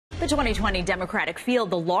The 2020 Democratic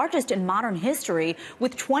field, the largest in modern history,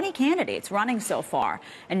 with 20 candidates running so far.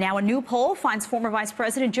 And now a new poll finds former Vice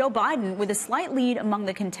President Joe Biden with a slight lead among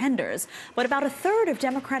the contenders. But about a third of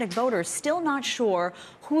Democratic voters still not sure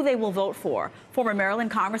who they will vote for. Former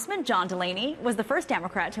Maryland Congressman John Delaney was the first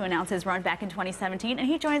Democrat to announce his run back in 2017, and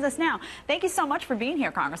he joins us now. Thank you so much for being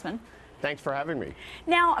here, Congressman. Thanks for having me.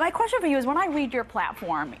 Now, my question for you is, when I read your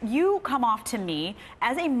platform, you come off to me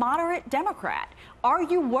as a moderate Democrat. Are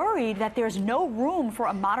you worried that there's no room for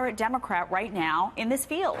a moderate Democrat right now in this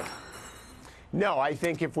field? No, I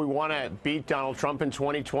think if we want to beat Donald Trump in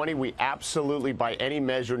 2020, we absolutely, by any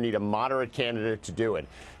measure, need a moderate candidate to do it.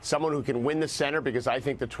 Someone who can win the center, because I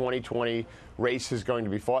think the 2020 race is going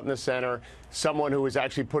to be fought in the center. Someone who is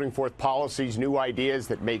actually putting forth policies, new ideas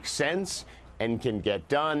that make sense and can get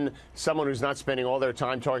done. Someone who's not spending all their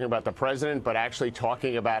time talking about the president, but actually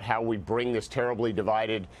talking about how we bring this terribly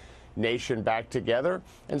divided nation back together.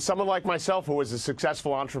 And someone like myself, who was a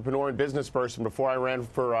successful entrepreneur and business person before I ran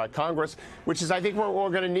for Congress, which is, I think, what we're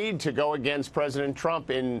going to need to go against President Trump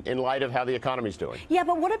in light of how the economy's doing. Yeah,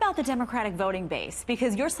 but what about the Democratic voting base?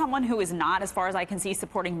 Because you're someone who is not, as far as I can see,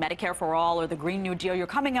 supporting Medicare for all or the Green New Deal. You're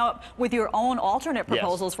coming up with your own alternate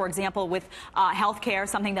proposals, yes. For example, with health care,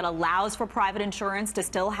 something that allows for private insurance to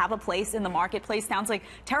still have a place in the marketplace. Sounds like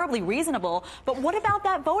terribly reasonable. But what about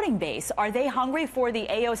that voting base? Are they hungry for the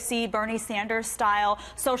A.O.C. Bernie Sanders style?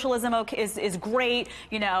 Socialism is great.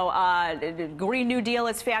 You know, Green New Deal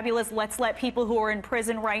is fabulous. Let's let people who are in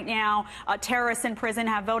prison right now, terrorists in prison,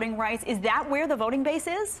 have voting rights. Is that where the voting base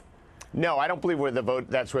is? No, I don't believe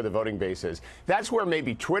that's where the voting base is. That's where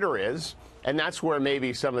maybe Twitter is, and that's where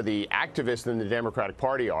maybe some of the activists in the Democratic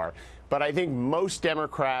Party are. But I think most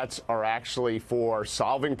Democrats are actually for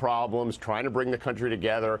solving problems, trying to bring the country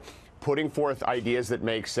together, putting forth ideas that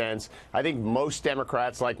make sense. I think most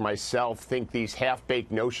Democrats, like myself, think these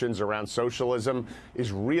half-baked notions around socialism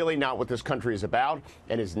is really not what this country is about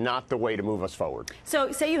and is not the way to move us forward.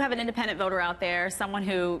 So say you have an independent voter out there, someone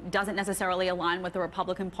who doesn't necessarily align with the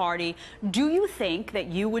Republican Party. Do you think that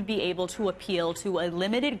you would be able to appeal to a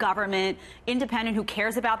limited government independent who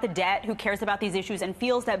cares about the debt, who cares about these issues, and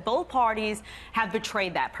feels that both parties have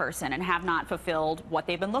betrayed that person and have not fulfilled what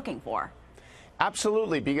they've been looking for?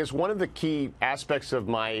 Absolutely, because one of the key aspects of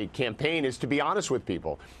my campaign is to be honest with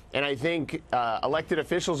people. And I think elected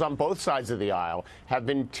officials on both sides of the aisle have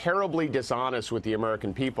been terribly dishonest with the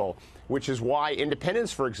American people, which is why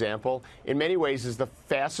independence, for example, in many ways is the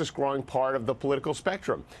fastest growing part of the political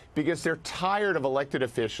spectrum, because they're tired of elected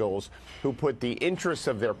officials who put the interests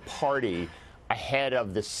of their party ahead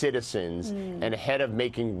of the citizens and ahead of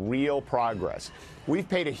making real progress. We've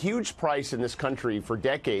paid a huge price in this country for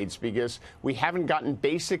decades because we haven't gotten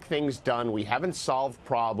basic things done. We haven't solved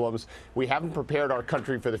problems. We haven't prepared our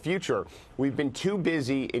country for the future. We've been too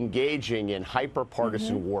busy engaging in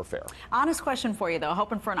hyper-partisan warfare. Honest question for you, though,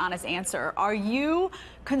 hoping for an honest answer. Are you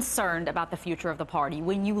concerned about the future of the party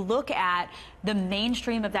when you look at the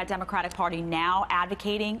mainstream of that Democratic Party now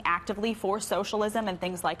advocating actively for socialism and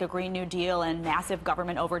things like a Green New Deal and massive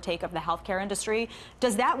government overtake of the healthcare industry?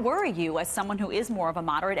 Does that worry you as someone who is more of a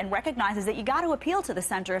moderate and recognizes that you got to appeal to the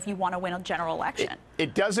center if you want to win a general election?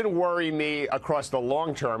 It doesn't worry me across the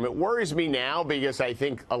long term. It worries me now because I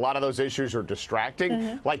think a lot of those issues are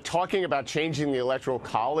distracting. Like talking about changing the Electoral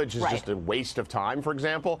College is just a waste of time, for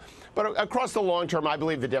example. But across the long term, I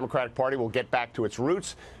believe the Democratic Party will get back to its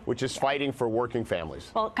roots, which is fighting for working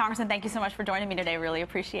families. Well, Congressman, thank you so much for joining me today. Really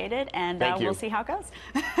appreciate it. And we'll see how it goes.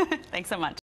 Thanks so much.